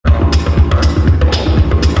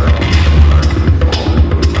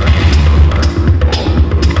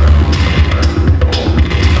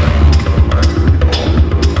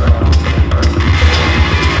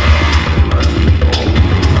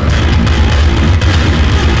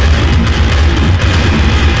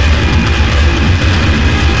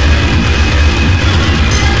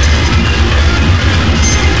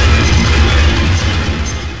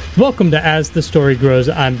Welcome to As the Story Grows.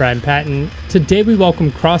 I'm Brian Patton. Today we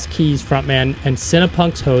welcome Cross Keys frontman and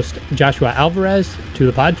Cinepunx host Joshua Alvarez to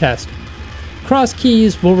the podcast. Cross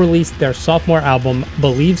Keys will release their sophomore album,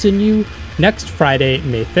 Believes in You, next Friday,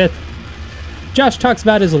 May 5th. Josh talks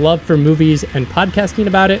about his love for movies and podcasting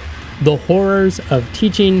about it, the horrors of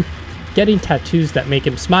teaching, getting tattoos that make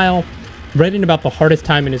him smile, writing about the hardest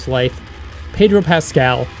time in his life, Pedro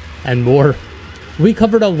Pascal, and more. We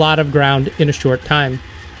covered a lot of ground in a short time.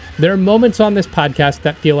 There are moments on this podcast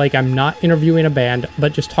that feel like I'm not interviewing a band,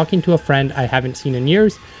 but just talking to a friend I haven't seen in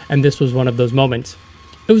years, and this was one of those moments.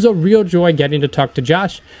 It was a real joy getting to talk to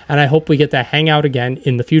Josh, and I hope we get to hang out again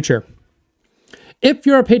in the future. If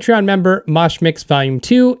you're a Patreon member, Mosh Mix Volume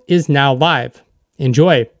 2 is now live.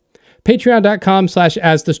 Enjoy.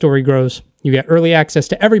 Patreon.com/asthestorygrows. You get early access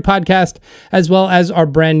to every podcast, as well as our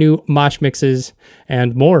brand new Mosh Mixes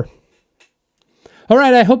and more. All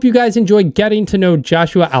right, I hope you guys enjoy getting to know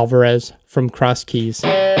Joshua Alvarez from Cross Keys.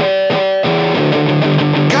 Gonna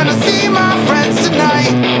see my friends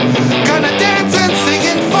tonight. Gonna dance and sing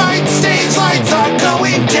and fight. Stage lights are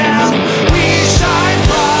going down. We shine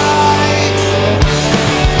bright.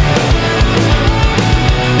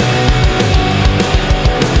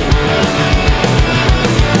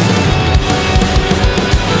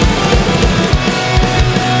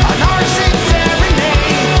 On our street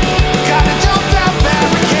serenade. Gotta jump that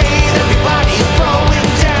barricade. Everybody's throwing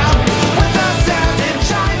down with the sound in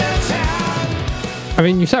Chinatown. I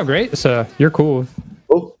mean, you sound great, so you're cool.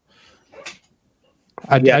 Oh,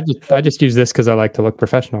 I just use this because I like to look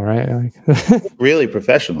professional, right? Like, really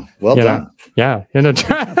professional. Well you know, done. yeah. You know,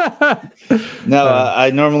 No,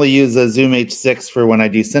 I normally use a Zoom H6 for when I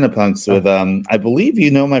do Cinepunx with, I believe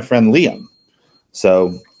you know my friend Liam.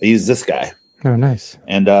 So I use this guy. oh, nice.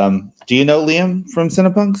 And do you know Liam from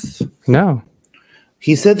Cinepunx? No.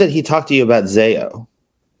 He said that he talked to you about Zayo.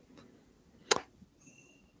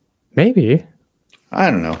 Maybe. I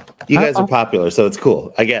don't know. You guys are popular, so it's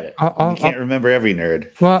cool. I get it. You can't remember every nerd.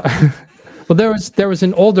 Well, there was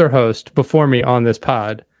an older host before me on this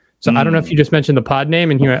pod. So I don't know if you just mentioned the pod name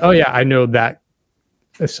and he went, oh yeah, I know that.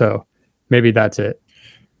 So maybe that's it.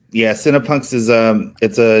 Yeah, Cinepunx is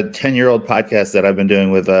it's a 10-year-old podcast that I've been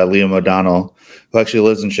doing with Liam O'Donnell, who actually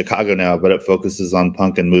lives in Chicago now, but it focuses on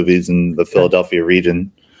punk and movies in the Philadelphia region.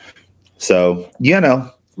 So, you know,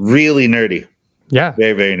 really nerdy. Yeah.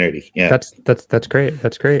 Very, very nerdy. Yeah. That's great.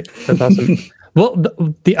 That's great. That's awesome. Well,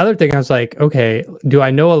 the other thing I was like, okay, do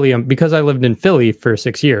I know a Liam? Because I lived in Philly for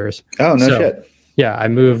 6 years. Oh, no shit. Yeah, I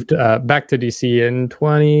moved back to DC in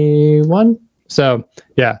 21. So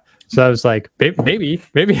yeah, so I was like, maybe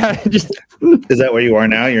I just. Is that where you are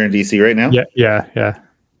now? You're in DC right now? Yeah.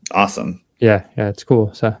 Awesome. Yeah, it's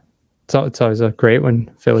cool. So it's always great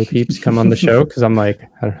when Philly peeps come on the show because I'm like,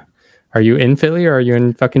 I don't know, are you in Philly or are you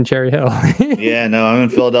in fucking Cherry Hill? Yeah, no, I'm in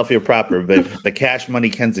Philadelphia proper, but the Cash Money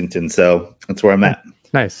Kensington, so that's where I'm at.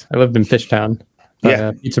 Nice. I lived in Fishtown.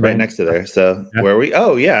 Yeah, Pizza right Brand. next to there. So Yeah. where are we?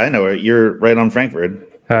 Oh, yeah, I know where you're. Right on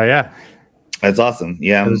Frankfurt. Yeah. That's awesome.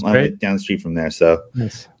 Yeah, I'm right down the street from there. So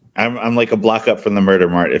Nice. I'm like a block up from the Murder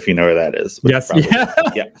Mart, if you know where that is. Yes. Probably.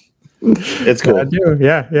 Yeah. It's cool. I do.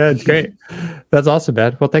 Yeah, it's great. That's awesome,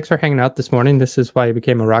 man. Well, thanks for hanging out this morning. This is why you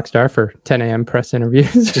became a rock star for 10 a.m. press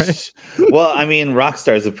interviews. Right? Well, I mean,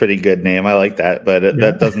 Rockstar is a pretty good name. I like that, but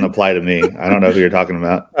that doesn't apply to me. I don't know who you're talking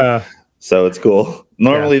about. So it's cool.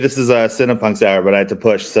 Normally, this is a Cinepunx hour, but I had to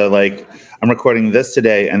push. So, like, I'm recording this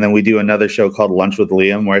today, and then we do another show called Lunch with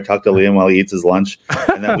Liam, where I talk to Liam while he eats his lunch.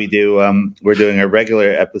 And then we do, we're doing a regular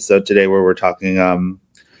episode today where we're talking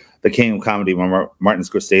the King of Comedy, Martin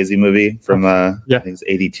Scorsese movie from I think it's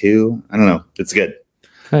 82. I don't know. It's good.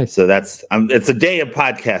 Nice. So that's it's a day of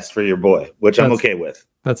podcast for your boy, which I'm okay with.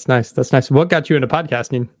 That's nice. That's nice. What got you into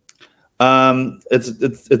podcasting?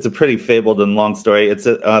 It's a pretty fabled and long story. It's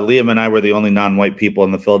Liam and I were the only non-white people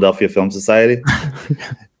in the Philadelphia Film Society,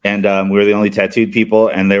 and we were the only tattooed people.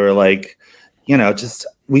 And they were like, you know,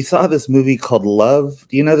 we saw this movie called Love.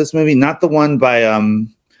 Do you know this movie? Not the one by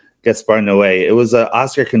Gaspar Noé. It was an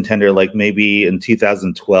Oscar contender, like maybe in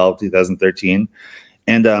 2012, 2013,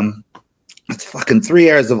 and it's fucking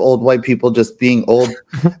 3 hours of old white people just being old.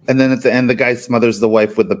 And then at the end, the guy smothers the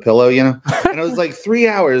wife with the pillow, you know? And it was like 3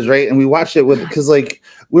 hours, right? And we watched it because like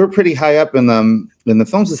we were pretty high up in the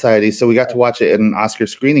film society. So we got to watch it in an Oscar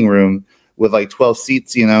screening room with like 12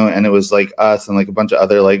 seats, you know, and it was like us and like a bunch of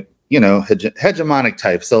other like, you know, hegemonic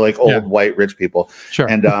types. So like old white rich people. Sure.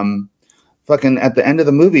 And fucking at the end of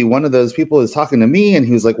the movie, one of those people is talking to me and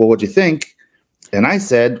he was like, well, what'd you think? And I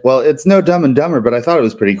said, well, it's no Dumb and Dumber, but I thought it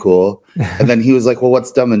was pretty cool. And then he was like, well,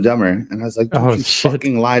 what's Dumb and Dumber? And I was like, don't you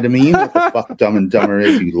fucking lie to me. You know what the fuck Dumb and Dumber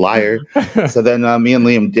is, you liar. So then me and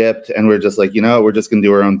Liam dipped, and we're just like, we're just going to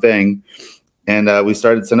do our own thing. And we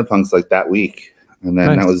started Cinepunx like that week. And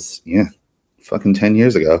then that was, fucking 10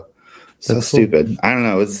 years ago. So that's stupid. Cool. I don't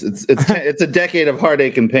know. It's a decade of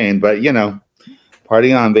heartache and pain, but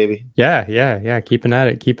party on, baby. Yeah. Keeping at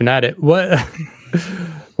it. What?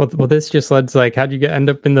 Well, this just led to like, how'd you end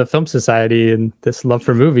up in the film society and this love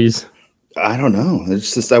for movies? I don't know.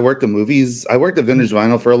 It's just I worked at movies. I worked at vintage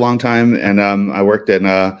vinyl for a long time, and I worked in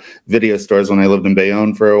video stores when I lived in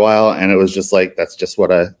Bayonne for a while. And it was just like that's just what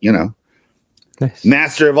nice.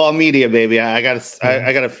 Master of all media, baby. I got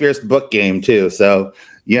a fierce book game too. So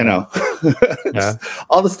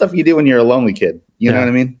all the stuff you do when you're a lonely kid. You know what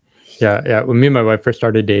I mean? Yeah. When me and my wife first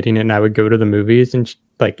started dating, and I would go to the movies, and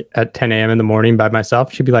like at 10 a.m. in the morning by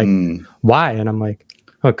myself, she'd be like, "Why?" And I'm like,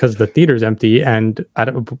 "Oh, because the theater's empty, and I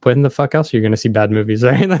don't. When the fuck else are you going to see bad movies?"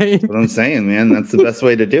 Right? Like, what I'm saying, man. That's the best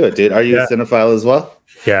way to do it, dude. Are you a cinephile as well?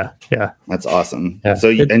 Yeah. That's awesome. Yeah. So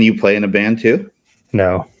and you play in a band too?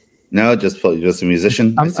 No, just a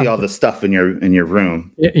musician. I see all the stuff in your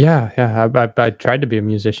room. Yeah. I tried to be a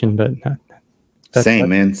musician, but man.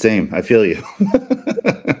 Same. I feel you.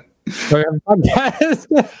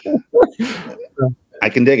 I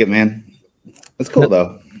can dig it, man. That's cool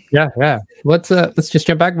though. Yeah. Let's just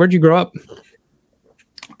jump back. Where'd you grow up?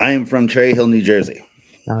 I am from Cherry Hill, New Jersey.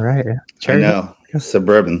 All right. I know.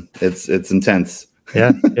 Suburban. It's intense.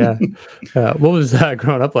 Yeah. What was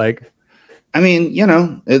growing up like? I mean,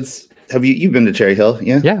 you've been to Cherry Hill?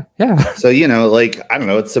 Yeah. So, I don't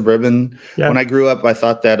know, it's suburban. Yeah. When I grew up, I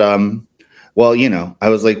thought that, I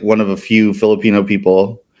was like one of a few Filipino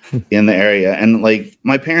people in the area. And like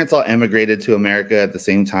my parents all emigrated to America at the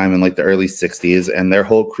same time in like the early 60s. And their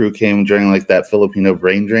whole crew came during like that Filipino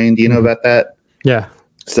brain drain. Do you know about that? Yeah.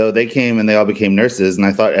 So they came and they all became nurses, and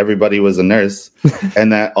I thought everybody was a nurse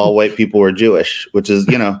and that all white people were Jewish, which is,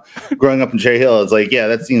 growing up in Cherry Hill, it's like,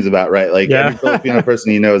 that seems about right. Like every Filipino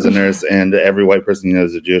person you know is a nurse, and every white person you know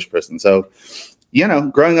is a Jewish person. So,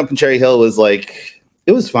 growing up in Cherry Hill was like,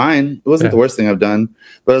 it was fine. It wasn't the worst thing I've done,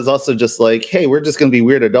 but it was also just like, hey, we're just going to be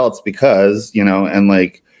weird adults because, and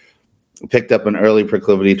like picked up an early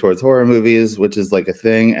proclivity towards horror movies, which is like a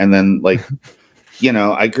thing. And then like,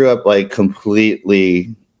 I grew up like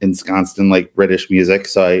completely ensconced in like British music.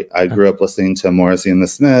 So I grew up listening to Morrissey and the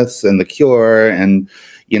Smiths and The Cure and,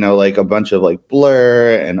 like a bunch of like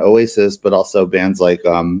Blur and Oasis, but also bands like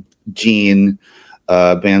Gene,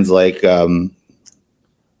 bands like, I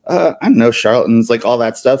don't know, Charlatans, like all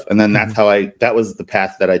that stuff. And then that's how that was the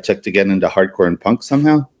path that I took to get into hardcore and punk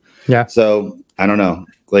somehow. Yeah. So I don't know,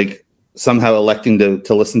 like, somehow electing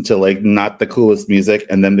to listen to like not the coolest music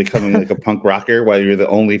and then becoming like a punk rocker while you're the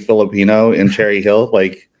only Filipino in Cherry Hill,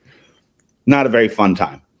 like not a very fun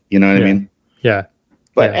time. You know what I mean? Yeah.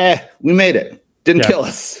 But we made it. Didn't kill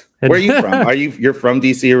us. Where are you from? You're from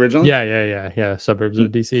DC originally? Yeah. Suburbs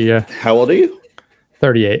of DC. Yeah. How old are you?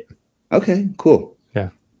 38. Okay, cool. Yeah.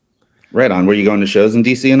 Right on. Were you going to shows in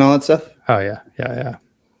DC and all that stuff? Oh yeah.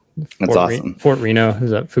 That's awesome. Fort Reno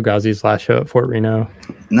is at Fugazi's last show at Fort Reno.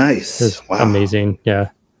 Nice. Wow. Amazing. Yeah.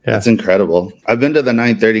 That's incredible. I've been to the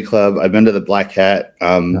 930 Club. I've been to the Black Hat.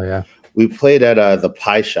 We played at the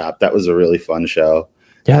Pie Shop. That was a really fun show.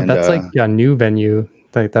 Yeah, and that's like a new venue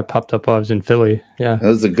like that popped up while I was in Philly. Yeah. It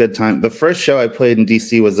was a good time. The first show I played in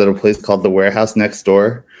DC was at a place called The Warehouse next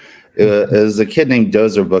door. It was a kid named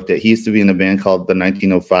Dozer booked it. He used to be in a band called the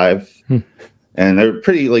 1905. And they're a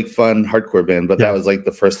pretty like fun hardcore band, but that was like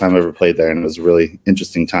the first time I ever played there, and it was a really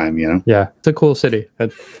interesting time, Yeah, it's a cool city.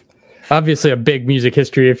 Obviously a big music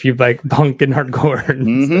history if you like punk and hardcore.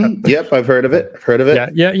 And Yep, I've heard of it.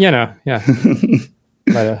 Yeah.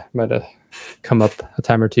 might have come up a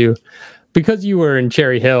time or two. Because you were in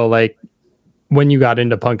Cherry Hill, like when you got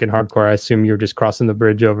into punk and hardcore, I assume you were just crossing the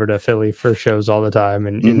bridge over to Philly for shows all the time,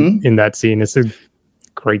 and in that scene. It's a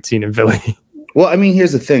great scene in Philly. Well, I mean,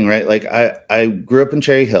 here's the thing, right? Like I grew up in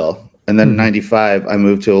Cherry Hill, and then in 95, I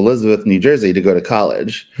moved to Elizabeth, New Jersey to go to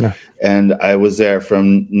college. Yeah. And I was there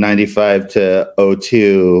from 95 to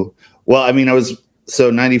 02. Well, I mean, so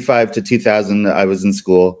 95 to 2000, I was in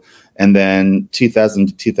school. And then 2000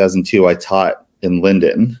 to 2002, I taught in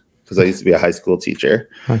Linden because I used to be a high school teacher.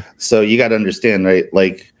 So you got to understand, right?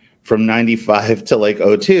 Like from 95 to like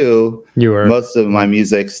 02, most of my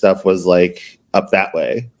music stuff was like up that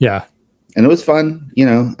way. Yeah. And it was fun.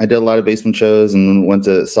 I did a lot of basement shows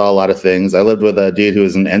and saw a lot of things. I lived with a dude who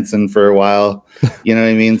was an ensign for a while. You know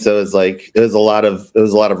what I mean? So it was a lot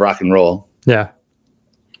of rock and roll. Yeah.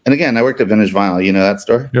 And again, I worked at Vintage Vinyl. You know that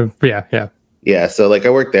store? Yeah. Yeah, so like I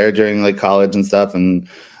worked there during like college and stuff, and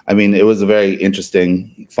I mean it was a very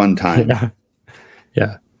interesting, fun time.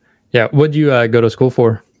 Yeah. What'd you go to school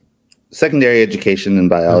for? Secondary education and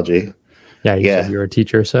biology. Yeah, you said you were a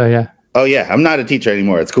teacher, so yeah. Oh yeah, I'm not a teacher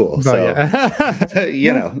anymore. It's cool. Oh, So yeah.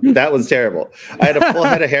 you know, that was terrible. I had a full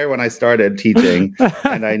head of hair when I started teaching,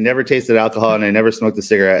 and I never tasted alcohol, and I never smoked a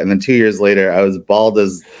cigarette. And then 2 years later, I was bald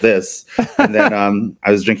as this, and then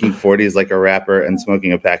I was drinking 40s like a rapper and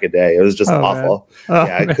smoking a pack a day. It was just awful.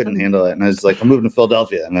 Yeah, I couldn't handle it, and I was like, I'm moving to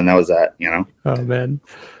Philadelphia, and then that was that. You know. Oh man.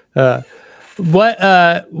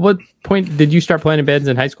 What point did you start playing in bands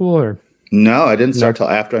in high school, or? No, I didn't start till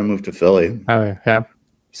after I moved to Philly. Oh yeah.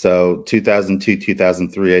 So 2002,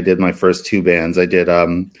 2003, I did my first two bands. I did a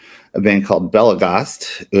band called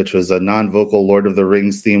Belagast, which was a non-vocal Lord of the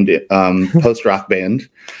Rings themed post-rock band,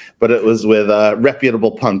 but it was with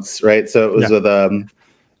reputable punks, right? So it was with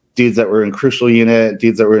dudes that were in Crucial Unit,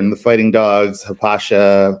 dudes that were in the Fighting Dogs,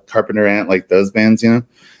 Hapasha, Carpenter Ant, like those bands, you know?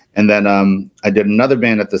 And then I did another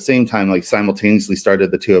band at the same time, like simultaneously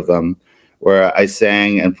started the two of them, where I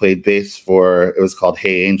sang and played bass for, it was called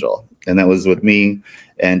Hey Angel. And that was with me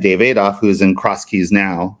and Dave Adolph, who's in Cross Keys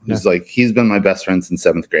now. Who's like, he's been my best friend since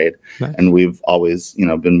 7th grade. Nice. And we've always, you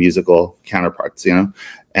know, been musical counterparts, you know.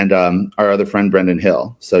 And our other friend, Brendan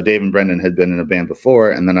Hill. So Dave and Brendan had been in a band before,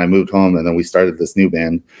 and then I moved home, and then we started this new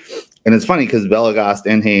band. And it's funny because Belagast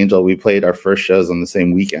and Hey Angel, we played our first shows on the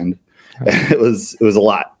same weekend. It was a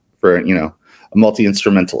lot for, you know, a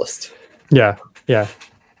multi-instrumentalist. Yeah.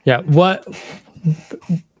 What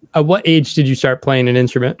at what age did you start playing an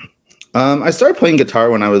instrument? I started playing guitar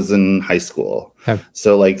when I was in high school.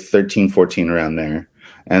 So like 13, 14, around there.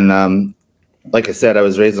 And like I said, I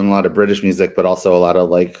was raised on a lot of British music, but also a lot of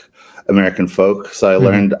like American folk. So I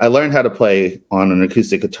learned how to play on an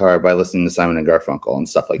acoustic guitar by listening to Simon and Garfunkel and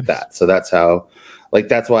stuff like that. So that's how, like,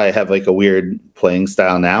 that's why I have like a weird playing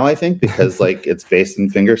style now, I think, because like it's based in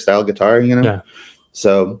finger style guitar, you know? Yeah.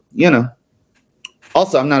 So, you know.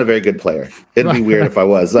 Also, I'm not a very good player. It'd be weird if I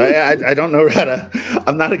was. I don't know how to.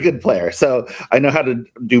 I'm not a good player, so I know how to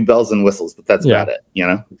do bells and whistles, but that's about it. You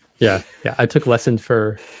know. Yeah. I took lessons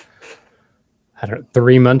for, I don't know,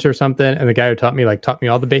 3 months or something, and the guy who taught me me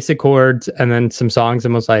all the basic chords and then some songs,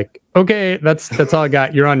 and was like, "Okay, that's all I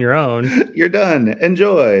got. You're on your own. You're done.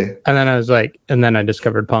 Enjoy." And then I was like, and then I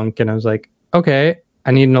discovered punk, and I was like, "Okay,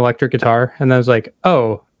 I need an electric guitar," and then I was like,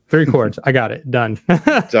 "Oh, 3 chords. I got it. Done."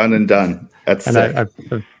 Done and done. That's and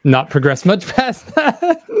I've not progressed much past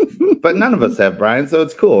that. But none of us have, Brian, so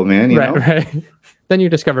it's cool, man. You know? Right. Then you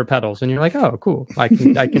discover pedals, and you're like, "Oh, cool! I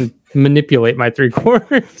can manipulate my 3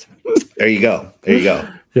 chords." There you go.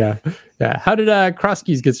 Yeah. How did Cross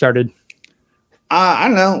Keys get started? I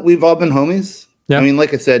don't know. We've all been homies. Yeah. I mean,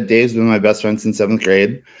 like I said, Dave's been my best friend since 7th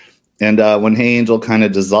grade, and when Hey Angel kind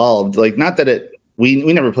of dissolved, like, not that we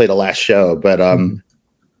never played a last show, but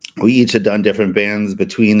we each had done different bands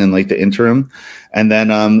between and like the interim. And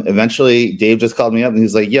then eventually Dave just called me up and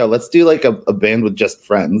he's like, "Yo, let's do like a band with just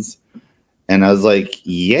friends." And I was like,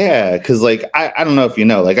 yeah, because like I don't know if you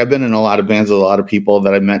know, like I've been in a lot of bands with a lot of people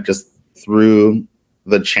that I met just through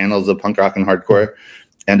the channels of punk rock and hardcore.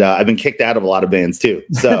 And I've been kicked out of a lot of bands too.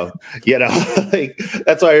 So, you know, like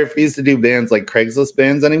that's why I refuse to do bands like Craigslist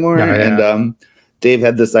bands anymore. And Dave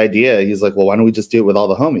had this idea. He's like, "Well, why don't we just do it with all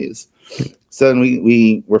the homies?" So then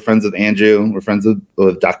we were friends with Andrew. We're friends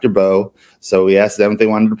with Dr. Bo. So we asked them if they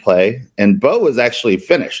wanted to play. And Bo was actually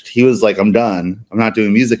finished. He was like, "I'm done. I'm not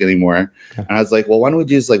doing music anymore." And I was like, "Well, why don't we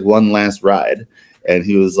do just like one last ride?" And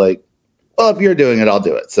he was like, "Well, if you're doing it, I'll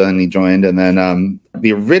do it." So then he joined. And then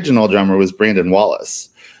the original drummer was Brandon Wallace,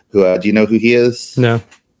 who do you know who he is? No.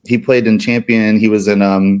 He played in Champion. He was in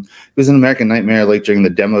American Nightmare, like during the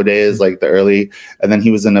demo days, like the early. And then he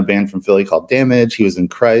was in a band from Philly called Damage. He was in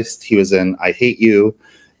Christ. He was in I Hate You.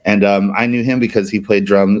 And I knew him because he played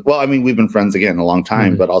drums. Well, I mean, we've been friends again a long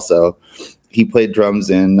time, but also he played drums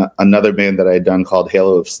in another band that I had done called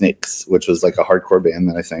Halo of Snakes, which was like a hardcore band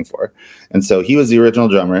that I sang for. And so he was the original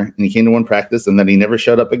drummer, and he came to one practice, and then he never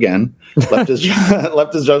showed up again. Left his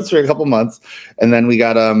drums for a couple months, and then we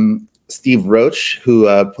got Steve Roach, who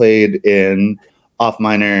played in Off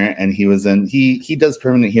Minor, and he was in he does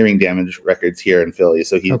Permanent Hearing Damage records here in Philly,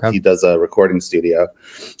 so he does a recording studio.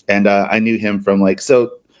 And I knew him from like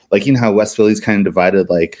you know how West Philly's kind of divided,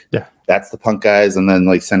 like that's the punk guys, and then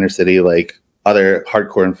like Center City, like other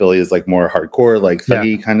hardcore in Philly is like more hardcore, like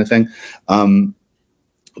thuggy kind of thing.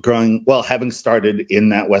 Having started in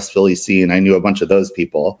that West Philly scene, I knew a bunch of those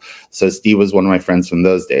people. So Steve was one of my friends from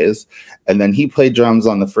those days. And then he played drums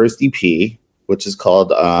on the first EP, which is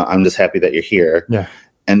called I'm Just Happy That You're Here. Yeah.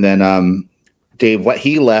 And then Dave, what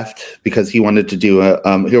he left because he wanted to do the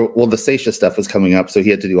Seisha stuff was coming up, so he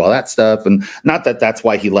had to do all that stuff. And not that that's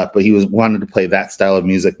why he left, but he wanted to play that style of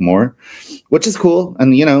music more, which is cool.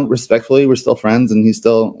 And respectfully, we're still friends, and he's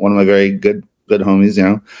still one of my very good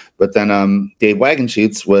homies. But then Dave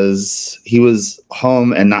Wagenshoots was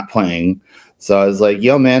home and not playing, so I was like,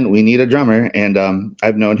 "Yo, man, we need a drummer." And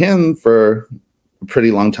I've known him for a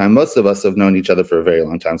pretty long time. Most of us have known each other for a very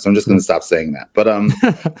long time, so I'm just going to stop saying that. But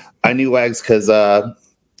I knew Wags because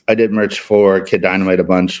I did merch for Kid Dynamite a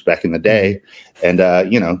bunch back in the day, and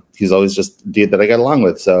he's always just a dude that I got along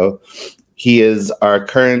with. So he is our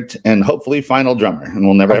current and hopefully final drummer, and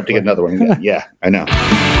we'll never have to get another one again. Yeah, I know.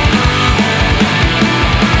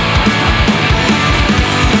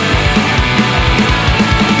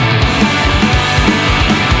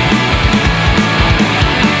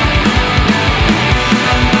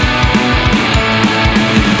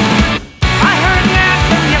 I heard an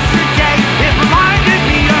anthem yesterday, it reminded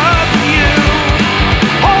me of you.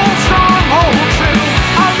 Hold strong, hold true,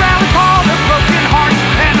 a rally call the broken hearts,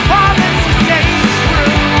 and the promise to stay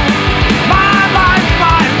true. My life,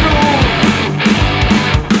 my rules,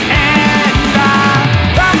 and I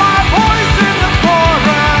found my voice in the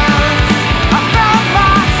chorus. I found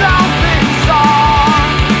myself in song,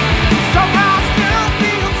 somehow still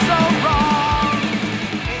feels so wrong.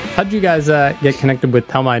 How'd you guys get connected with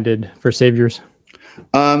Hellminded for Saviors?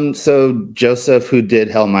 So Joseph, who did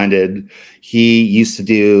Hellminded, he used to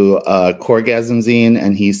do Corgasm Zine,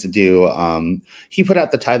 and he used to do he put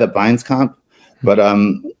out the Tie That Binds comp. But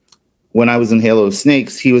when I was in Halo of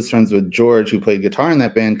Snakes, he was friends with George, who played guitar in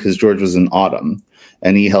that band, because George was in Autumn,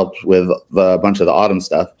 and he helped with a bunch of the Autumn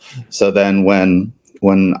stuff. So then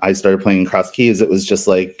when I started playing Cross Keys, it was just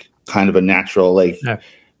like kind of a natural,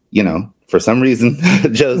 for some reason,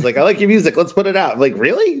 Joe's like, "I like your music, let's put it out." I'm like,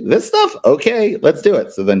 "Really? This stuff? Okay, let's do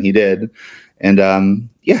it." So then he did. And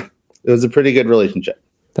it was a pretty good relationship.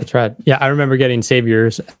 That's right. Yeah, I remember getting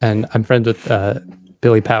Saviors, and I'm friends with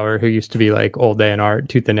Billy Power, who used to be like old A&R,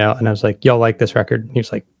 Tooth and Nail, and I was like, "Y'all like this record?" And he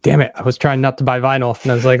was like, "Damn it, I was trying not to buy vinyl."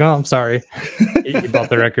 And I was like, "Oh, I'm sorry." He bought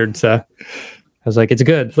the record, so I was like, "It's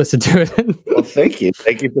good. Listen to it." Well, thank you.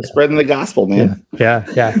 Thank you for spreading the gospel, man. Yeah.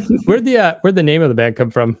 Where'd the name of the band come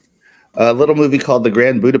from? A little movie called The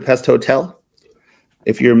Grand Budapest Hotel.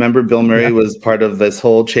 If you remember, Bill Murray was part of this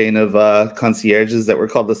whole chain of concierges that were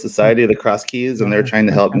called the Society of the Cross Keys, and they were trying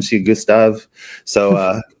to help Monsieur Gustave.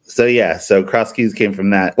 So Cross Keys came from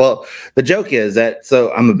that. Well, the joke is that,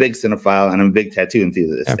 so I'm a big cinephile and I'm a big tattoo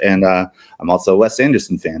enthusiast, and I'm also a Wes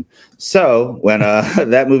Anderson fan. So when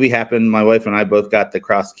that movie happened, my wife and I both got the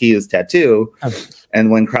Cross Keys tattoo. And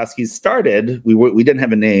when Cross Keys started, we didn't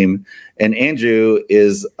have a name, and Andrew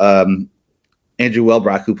is Andrew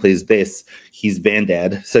Welbrock, who plays bass. He's band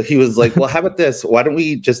dad. So he was like, "Well, how about this? Why don't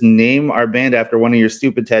we just name our band after one of your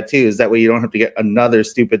stupid tattoos? That way you don't have to get another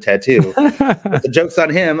stupid tattoo." But the joke's on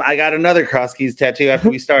him. I got another Cross Keys tattoo after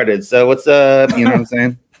we started. So what's you know what I'm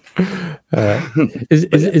saying?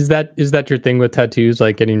 Is that your thing with tattoos,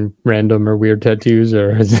 like getting random or weird tattoos,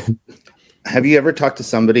 or is it? Have you ever talked to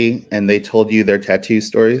somebody and they told you their tattoo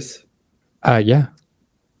stories? Yeah.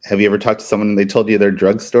 Have you ever talked to someone and they told you their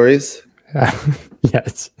drug stories?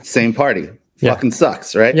 Yes. Same party. Yeah. Fucking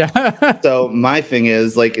sucks, right? Yeah. So my thing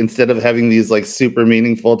is, like, instead of having these like super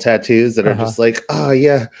meaningful tattoos that are just like, "Oh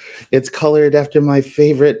yeah, it's colored after my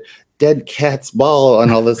favorite dead cat's ball,"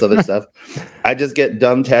 and all this other stuff, I just get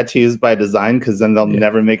dumb tattoos by design, because then they'll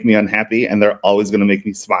never make me unhappy, and they're always going to make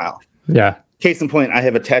me smile. Yeah. Case in point, I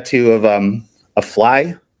have a tattoo of a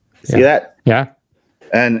fly. See that? Yeah.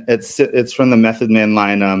 And it's from the Method Man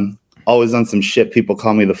line. Always on some shit, people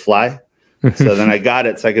call me the Fly. So then I got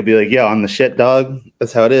it so I could be like, "Yo, I'm the shit dog.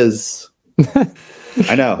 That's how it is."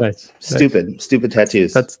 I know. Nice. Stupid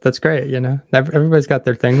tattoos. That's great. You know, everybody's got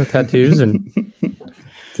their thing with tattoos, and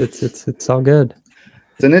it's all good.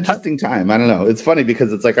 It's an interesting time. I don't know. It's funny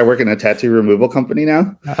because it's like I work in a tattoo removal company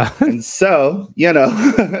now. And so, they're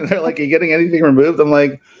like, "Are you getting anything removed?" I'm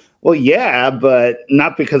like, "Well, yeah, but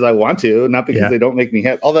not because I want to, not because they don't make me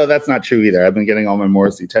happy." Although that's not true either. I've been getting all my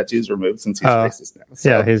Morrissey tattoos removed since he's racist now.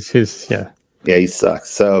 So, yeah, he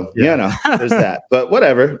sucks. So, there's that. But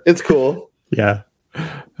whatever. It's cool. Yeah.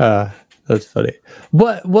 That's funny.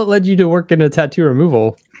 What led you to work in a tattoo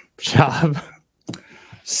removal shop?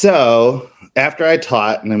 So after I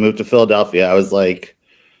taught and I moved to Philadelphia, I was like,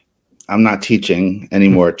 "I'm not teaching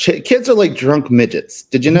anymore." Kids are like drunk midgets.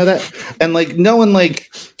 Did you know that? And like, no one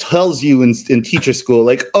like tells you in teacher school,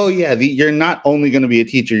 like, "Oh yeah, you're not only going to be a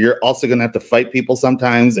teacher, you're also going to have to fight people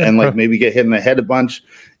sometimes, and like maybe get hit in the head a bunch."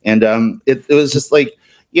 And it was just like,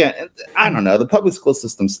 I don't know. The public school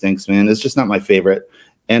system stinks, man. It's just not my favorite.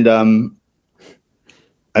 And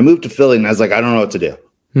I moved to Philly and I was like, I don't know what to do.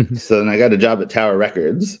 So then I got a job at Tower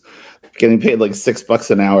Records, getting paid like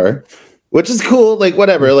 $6 an hour, which is cool. Like,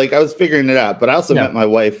 whatever. Like, I was figuring it out, but I also met my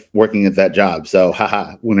wife working at that job. So,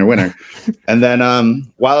 haha, winner. And then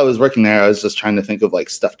while I was working there, I was just trying to think of like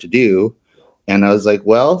stuff to do. And I was like,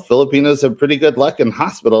 well, Filipinos have pretty good luck in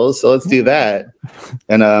hospitals, so let's do that.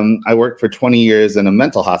 And I worked for 20 years in a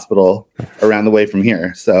mental hospital around the way from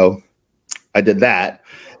here. So I did that.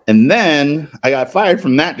 And then I got fired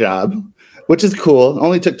from that job, which is cool. It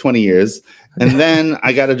only took 20 years. And then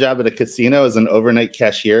I got a job at a casino as an overnight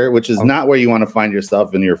cashier, which is not where you want to find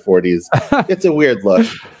yourself in your 40s. It's a weird look.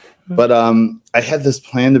 But I had this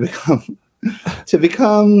plan to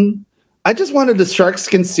become I just wanted a shark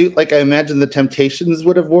skin suit like I imagine the Temptations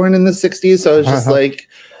would have worn in the 60s. So I was just like,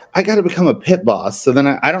 I got to become a pit boss. So then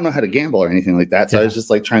I don't know how to gamble or anything like that. So I was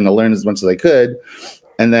just like trying to learn as much as I could.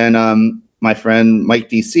 And then my friend Mike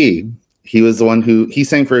DC, he was the one he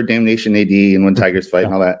sang for Damnation AD and When Tigers Fight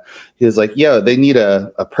and all that. He was like, yo, they need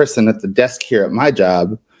a person at the desk here at my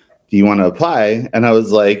job. Do you want to apply? And I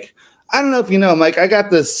was like, I don't know if you know, Mike, I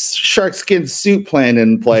got this shark skin suit plan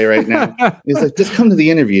in play right now. He's like, just come to the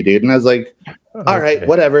interview, dude. And I was like, all right,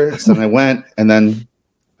 whatever. So then I went, and then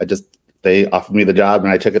they offered me the job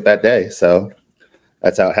and I took it that day. So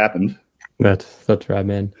that's how it happened. That's right,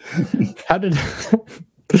 man. How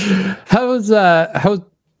was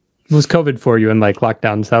COVID for you in like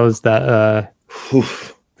lockdowns? How was that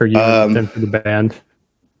for you and for the band?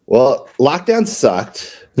 Well, lockdown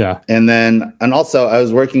sucked. Yeah. And also I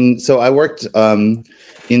worked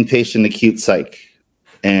inpatient acute psych.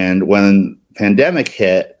 And when pandemic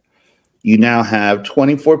hit, you now have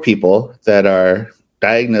 24 people that are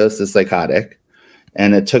diagnosed as psychotic.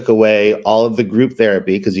 And it took away all of the group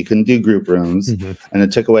therapy because you couldn't do group rooms. And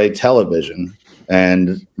it took away television.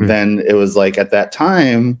 And then it was like at that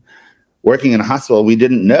time, working in a hospital, we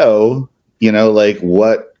didn't know, like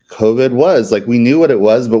what COVID was. Like we knew what it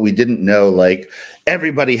was, but we didn't know like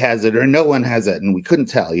everybody has it or no one has it. And we couldn't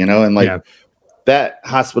tell, and like that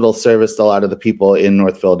hospital serviced a lot of the people in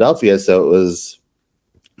North Philadelphia. So it was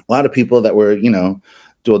a lot of people that were,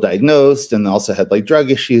 dual diagnosed and also had like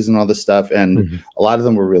drug issues and all this stuff. And a lot of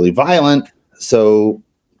them were really violent. So,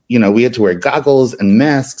 we had to wear goggles and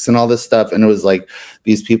masks and all this stuff. And it was like,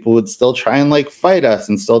 these people would still try and like fight us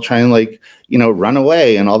and still try and like, run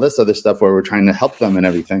away and all this other stuff where we're trying to help them and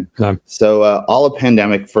everything. Yeah. So all of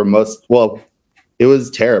pandemic it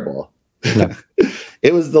was terrible. Yeah.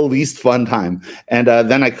 It was the least fun time. And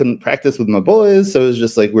then I couldn't practice with my boys. So it was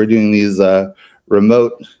just like, we're doing these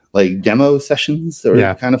remote like demo sessions that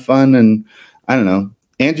were kind of fun. And I don't know,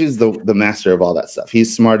 Andrew's the master of all that stuff.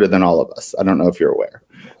 He's smarter than all of us. I don't know if you're aware.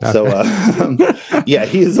 Okay. So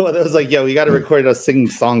he's the one that was like, we got to record us singing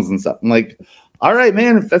songs and stuff. I'm like, all right,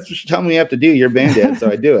 man, if that's what you tell me you have to do, you're Band-Aid, so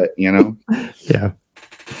I do it, Yeah.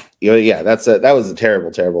 That was a terrible,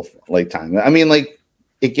 terrible like time. I mean, like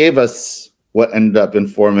it gave us what ended up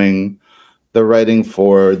informing the writing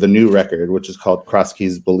for the new record, which is called Cross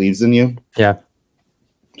Keys Believes in You. Yeah.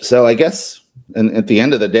 So I guess, and at the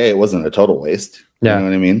end of the day, it wasn't a total waste. Yeah. You know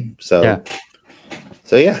what I mean? So that's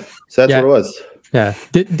what it was. Yeah.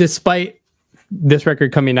 Despite this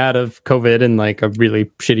record coming out of COVID and like a really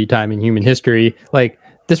shitty time in human history, like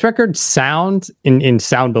this record sounds in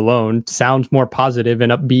sound alone sounds more positive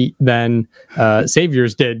and upbeat than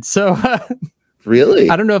Saviors did. So really,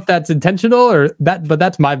 I don't know if that's intentional but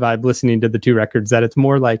that's my vibe listening to the two records, that it's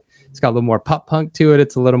more like it's got a little more pop punk to it.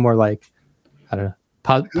 It's a little more like, I don't know,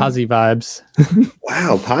 posy vibes.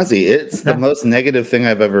 Wow, posy. It's the most negative thing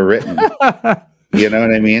I've ever written. You know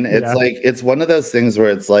what I mean? It's like, it's one of those things where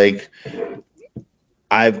it's like,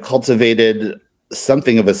 I've cultivated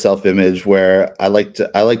something of a self-image where I like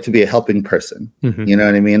to be a helping person. You know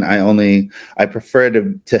what I mean? I prefer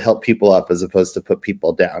to help people up as opposed to put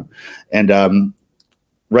people down. And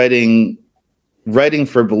writing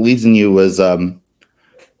for Believes in You was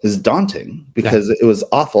daunting because it was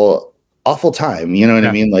awful time. You know what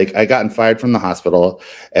I mean? Like I gotten fired from the hospital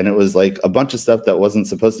and it was like a bunch of stuff that wasn't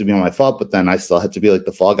supposed to be my fault, but then I still had to be like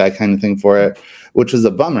the fall guy kind of thing for it, which was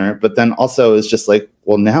a bummer. But then also it's just like,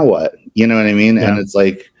 well, now what? You know what I mean? And it's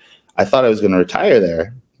like, I thought I was going to retire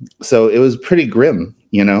there. So it was pretty grim,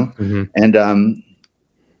 And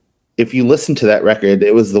if you listen to that record,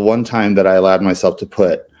 it was the one time that I allowed myself to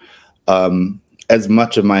put as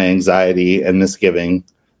much of my anxiety and misgiving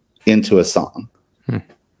into a song.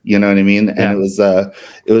 You know what I mean? And it was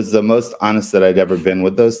the most honest that I'd ever been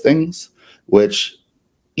with those things, which,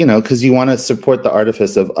 because you want to support the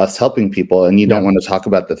artifice of us helping people, and you don't want to talk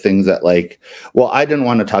about the things that I didn't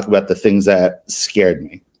want to talk about the things that scared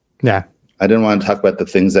me. Yeah. I didn't want to talk about the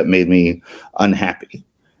things that made me unhappy.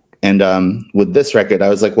 And with this record, I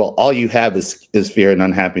was like, well, all you have is fear and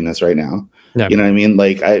unhappiness right now. Yeah. You know what I mean?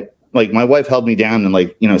 Like my wife held me down and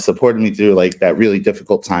like, you know, supported me through like that really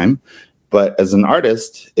difficult time. But as an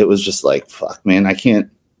artist, it was just like, fuck, man, I can't,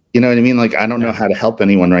 you know what I mean? Like, I don't know how to help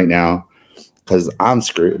anyone right now because I'm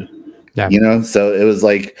screwed. Yeah. You know? So it was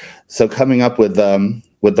like, so coming up with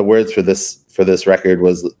the words for this record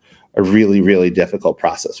was a really, really difficult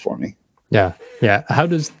process for me. Yeah. Yeah. How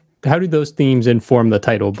do those themes inform the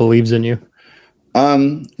title, Believes in You?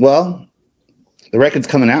 Well, the record's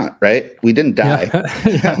coming out, right? We didn't die.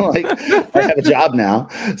 Yeah. Like, I have a job now.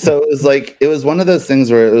 So it was one of those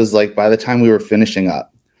things where it was like, by the time we were finishing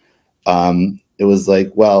up, it was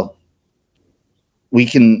like, well, we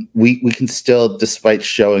can still, despite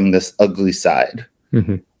showing this ugly side,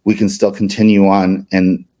 we can still continue on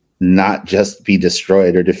and not just be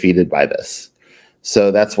destroyed or defeated by this.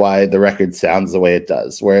 So that's why the record sounds the way it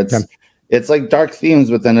does, where it's like dark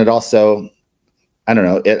themes, but then it also, I don't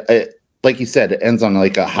know, it like you said, it ends on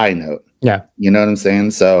like a high note. Yeah. You know what I'm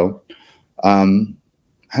saying? So, I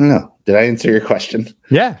don't know. Did I answer your question?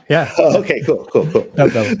 Yeah. Yeah. Oh, okay, cool.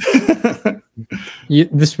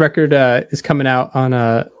 This record is coming out on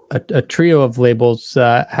a trio of labels.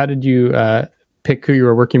 How did you pick who you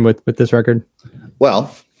were working with this record?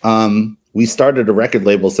 Well, we started a record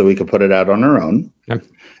label so we could put it out on our own. Yep.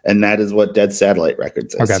 And that is what Dead Satellite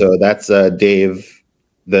Records is. Okay. So that's Dave,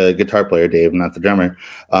 the guitar player, Dave, not the drummer.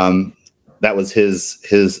 That was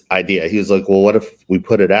his idea. He was like, well, what if we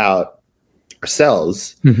put it out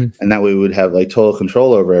ourselves, and that way we would have like total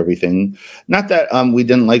control over everything. Not that we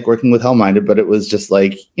didn't like working with Hellminded, but it was just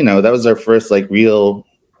like, you know, that was our first like real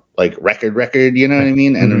like record, you know what I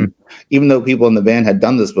mean? And even though people in the band had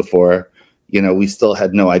done this before, you know, we still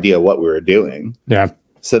had no idea what we were doing. Yeah.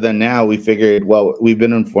 So then now we figured, well, we've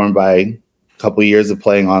been informed by a couple of years of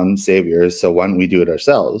playing on Saviors, so why don't we do it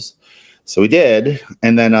ourselves? So we did.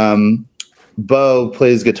 And then Bo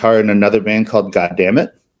plays guitar in another band called God Damn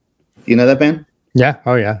It. You know that band? Yeah.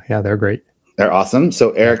 Oh, yeah. Yeah, they're great. They're awesome.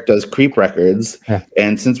 So Eric does Creep Records. Yeah.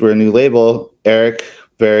 And since we're a new label, Eric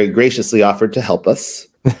very graciously offered to help us.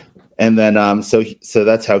 And then so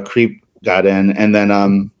that's how Creep got in. And then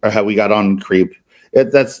or how we got on Creep.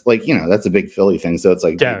 That's like, you know, that's a big Philly thing. So it's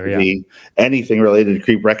like anything related to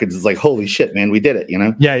Creep Records is like, holy shit, man, we did it, you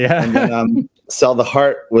know? Yeah, yeah. And then Sell the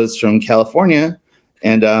Heart was from California.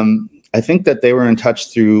 And I think that they were in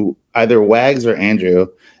touch through either Wags or Andrew.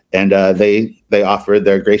 And they offered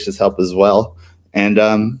their gracious help as well.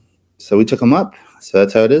 And so we took them up. So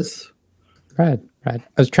that's how it is. Right. I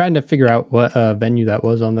was trying to figure out what venue that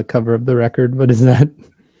was on the cover of the record. What is that?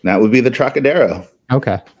 That would be the Trocadero.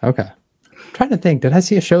 Okay. Trying to think, did I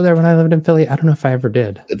see a show there when I lived in Philly? I don't know if I ever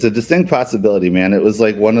did. It's a distinct possibility, man. It was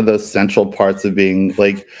like one of those central parts of being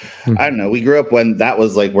like, I don't know. We grew up when that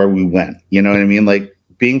was like where we went. You know what I mean? Like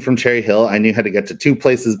being from Cherry Hill, I knew how to get to two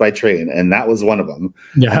places by train, and that was one of them.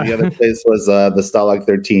 Yeah. And the other place was the Stalag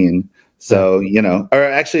 13. So, you know, or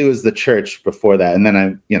actually it was the church before that. And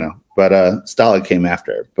then but Stalag came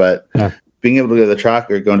after. But being able to go to the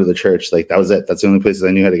Troc or going to the church, like that was it. That's the only places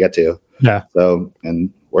I knew how to get to. Yeah. So,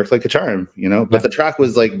 and worked like a charm, you know, but the Troc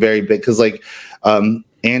was like very big because like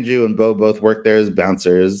Andrew and Bo both worked there as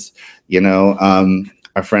bouncers, you know.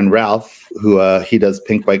 Our friend Ralph, who he does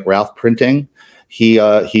Pink Bike Ralph printing. He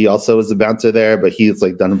also was a bouncer there, but he's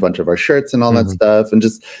like done a bunch of our shirts and all that stuff. And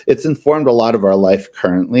just, it's informed a lot of our life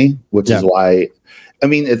currently, which is why, I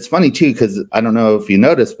mean, it's funny too, because I don't know if you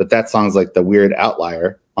noticed, but that song's like the weird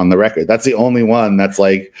outlier on the record. That's the only one that's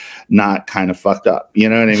like not kind of fucked up. You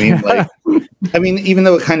know what I mean? Like, I mean, even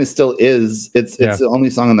though it kind of still is, it's the only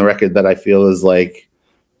song on the record that I feel is like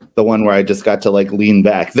the one where I just got to like lean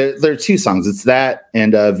back. There are two songs. It's that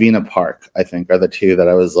and Vina Park, I think, are the two that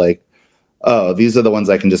I was like, oh, these are the ones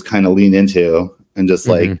I can just kind of lean into and just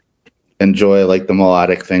like enjoy like the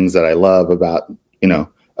melodic things that I love about, you know,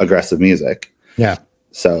 aggressive music. Yeah.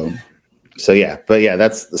 So yeah, but yeah,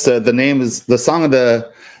 the name is the song of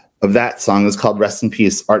that song is called Rest in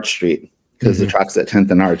Peace Arch Street because the Troc's at 10th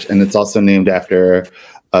and Arch. And it's also named after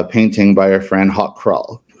a painting by our friend Hawk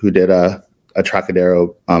Krull, who did a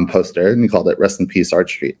Trocadero poster, and he called it Rest in Peace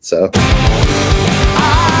Arch Street. So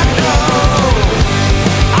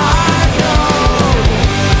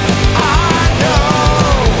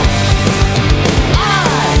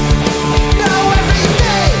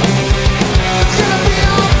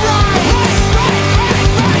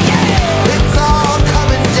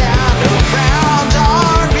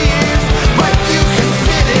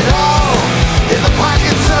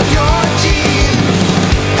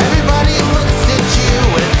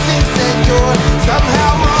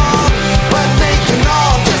somehow wrong, but they can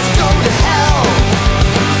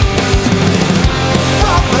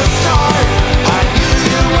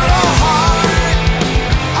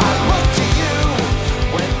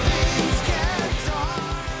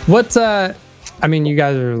What's I mean, you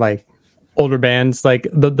guys are like older bands. Like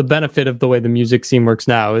the benefit of the way the music scene works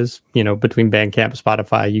now is, you know, between Bandcamp,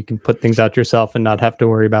 Spotify, you can put things out yourself and not have to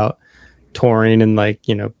worry about touring and like,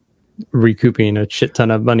 you know, recouping a shit ton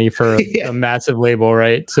of money for a massive label,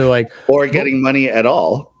 right? So like, or getting money at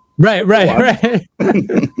all. Right.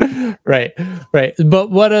 Right. But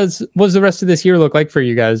what does the rest of this year look like for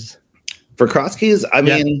you guys? For Cross Keys, I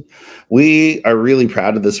mean, we are really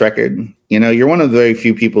proud of this record. You know, you're one of the very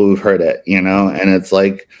few people who've heard it, you know, and it's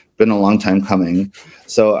like been a long time coming.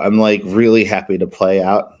 So I'm like really happy to play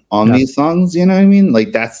out on these songs, you know what I mean?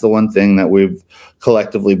 Like that's the one thing that we've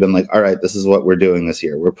collectively been like, all right, this is what we're doing this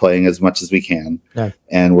year. We're playing as much as we can.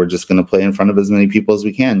 And we're just going to play in front of as many people as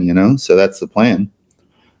we can, you know? So that's the plan.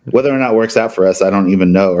 Whether or not it works out for us, I don't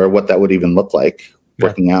even know, or what that would even look like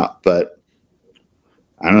working out. But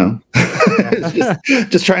I don't know.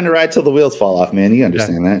 just trying to ride till the wheels fall off, man. You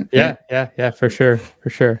understand that? Yeah, for sure.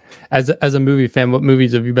 As a movie fan, what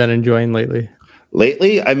movies have you been enjoying lately?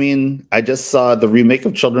 Lately, I mean, I just saw the remake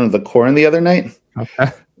of Children of the Corn the other night.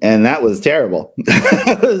 Okay. And that was terrible.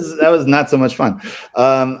 that was not so much fun.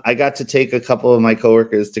 I got to take a couple of my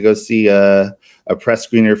coworkers to go see a press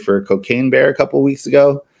screener for Cocaine Bear a couple of weeks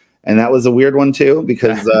ago. And that was a weird one too,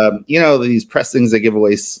 because, you know, these press things, they give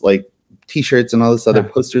away like T-shirts and all this other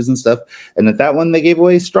posters and stuff. And at that one, they gave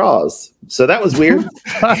away straws. So that was weird.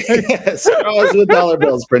 Straws with dollar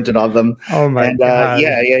bills printed on them. Oh my God.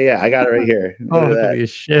 Yeah. I got it right here. Holy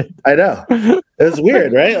shit. I know. It was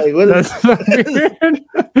weird, right? Like, what is so weird.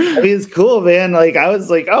 I mean, it's cool, man. Like, I was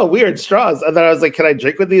like, oh, weird straws. And then I was like, can I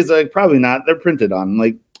drink with these? Like, probably not. They're printed on. I'm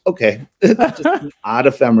like, okay. It's just an odd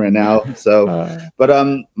ephemera now. So, but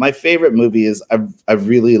my favorite movie is I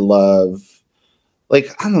really love. Like,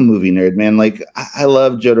 I'm a movie nerd, man. Like, I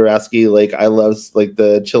love Jodorowsky. Like, I love like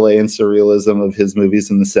the Chilean surrealism of his movies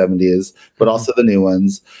in the 70s, but also the new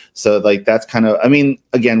ones. So, like, that's kind of, I mean,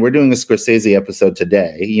 again, we're doing a Scorsese episode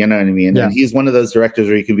today. You know what I mean? Yeah. And he's one of those directors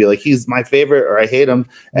where you can be like, he's my favorite or I hate him.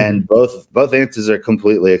 And both answers are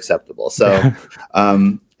completely acceptable. So,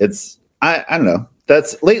 it's, I don't know.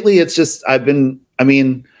 That's lately, it's just, I'm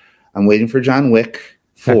waiting for John Wick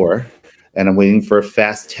 4. And I'm waiting for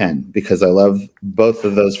Fast 10 because I love both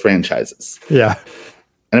of those franchises. Yeah.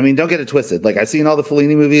 And I mean, don't get it twisted. Like, I've seen all the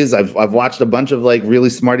Fellini movies. I've watched a bunch of like really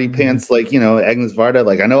smarty pants, like, you know, Agnes Varda.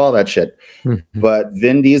 Like, I know all that shit. But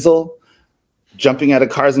Vin Diesel jumping out of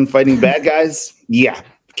cars and fighting bad guys. Yeah.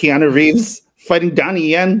 Keanu Reeves fighting Donnie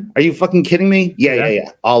Yen. Are you fucking kidding me? Yeah.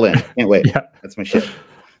 All in. Can't wait. That's my shit.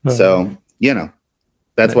 So, you know,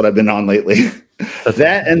 that's what I've been on lately.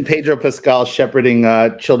 That and Pedro Pascal shepherding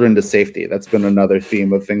children to safety. That's been another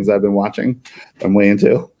theme of things I've been watching. I'm way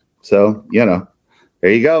into. So, you know, there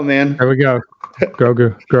you go, man. There we go.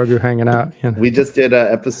 Grogu hanging out. Yeah. We just did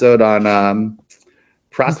an episode on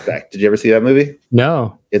Prospect. Did you ever see that movie?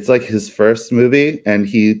 No. It's like his first movie, and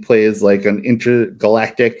he plays like an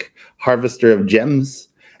intergalactic harvester of gems.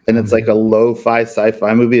 And it's like a lo-fi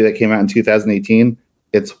sci-fi movie that came out in 2018.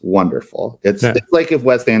 It's wonderful. It's like if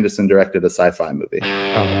Wes Anderson directed a sci-fi movie. Oh,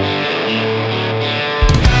 man.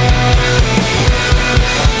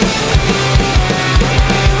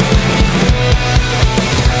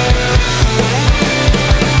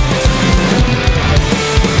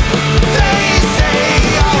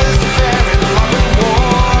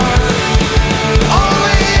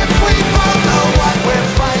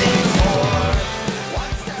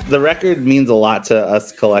 The record means a lot to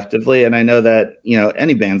us collectively, and I know that, you know,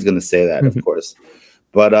 any band's going to say that, of course.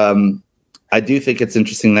 But I do think it's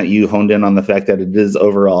interesting that you honed in on the fact that it is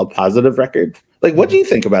overall a positive record. Like, what do you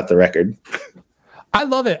think about the record? I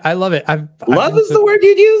love it. Love is the word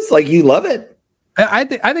you'd use? Like, you love it? I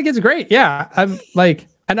think it's great. Yeah, I'm like,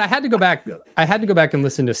 and I had to go back. And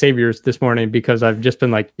listen to Saviors this morning because I've just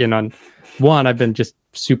been like, you know, I've been just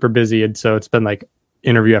super busy, and so it's been like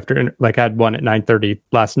interview after, like, I had one at 9:30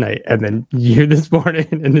 last night, and then you this morning,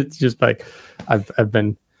 and it's just like I've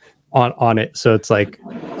been on it, so it's like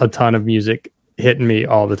a ton of music hitting me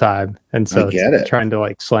all the time, and so it's trying to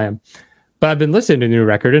like slam. But I've been listening to the new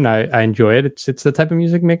record, and I enjoy it. It's the type of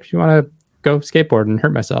music makes you want to go skateboard and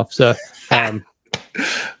hurt myself. So, well,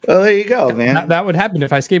 there you go, man. That would happen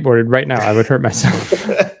if I skateboarded right now. I would hurt myself.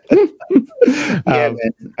 Man,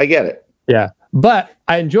 I get it. Yeah. But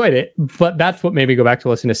I enjoyed it. But that's what made me go back to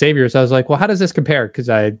listen to Saviors. I was like, well, how does this compare? Because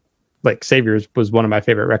I like Saviors was one of my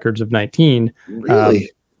favorite records of 19. Really?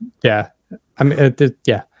 Yeah. I mean,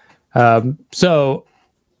 so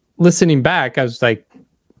listening back, I was like,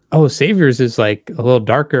 oh, Saviors is like a little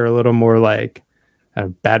darker, a little more like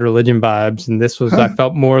Bad Religion vibes. And this was, I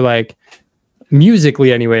felt more like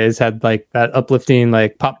musically anyways, had like that uplifting,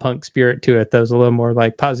 like pop punk spirit to it that was a little more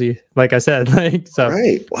like posy, like I said. Like so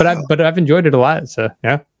Right. Wow. but I've enjoyed it a lot. So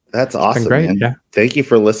yeah. That's awesome, great, man. yeah. Thank you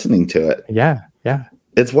for listening to it. Yeah. Yeah.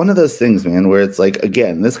 It's one of those things, man, where it's like,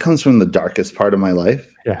 again, this comes from the darkest part of my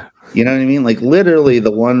life. Yeah. You know what I mean? Like literally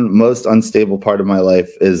the one most unstable part of my life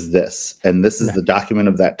is this. And this is the document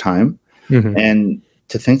of that time. Mm-hmm. And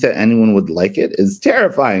to think that anyone would like it is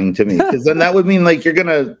terrifying to me, because then that would mean like you're going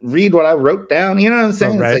to read what I wrote down. You know what I'm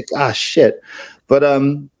saying? Right. It's like, shit. But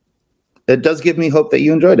it does give me hope that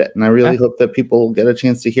you enjoyed it. And I really hope that people get a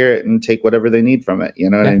chance to hear it and take whatever they need from it. You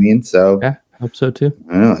know what I mean? So yeah, hope so too.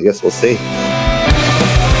 I don't know. I guess we'll see.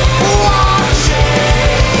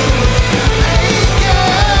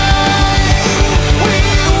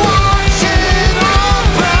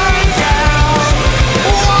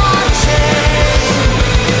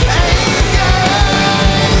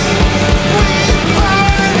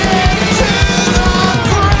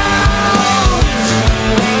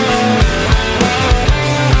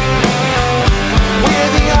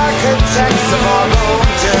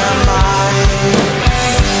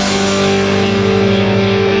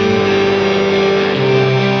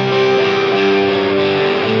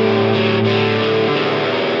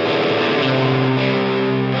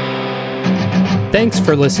 Thanks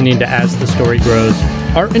for listening to As the Story Grows.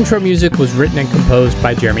 Our intro music was written and composed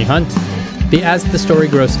by Jeremy Hunt. The As the Story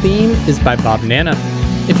Grows theme is by Bob Nana.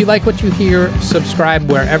 If you like what you hear,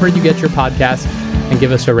 subscribe wherever you get your podcasts and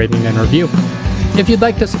give us a rating and review. If you'd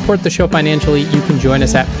like to support the show financially, you can join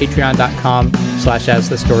us at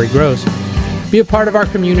patreon.com/asthestorygrows. Be a part of our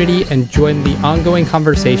community and join the ongoing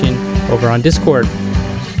conversation over on Discord.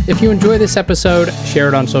 If you enjoy this episode, share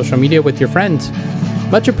it on social media with your friends.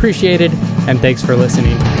 Much appreciated, and thanks for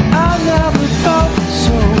listening. I never thought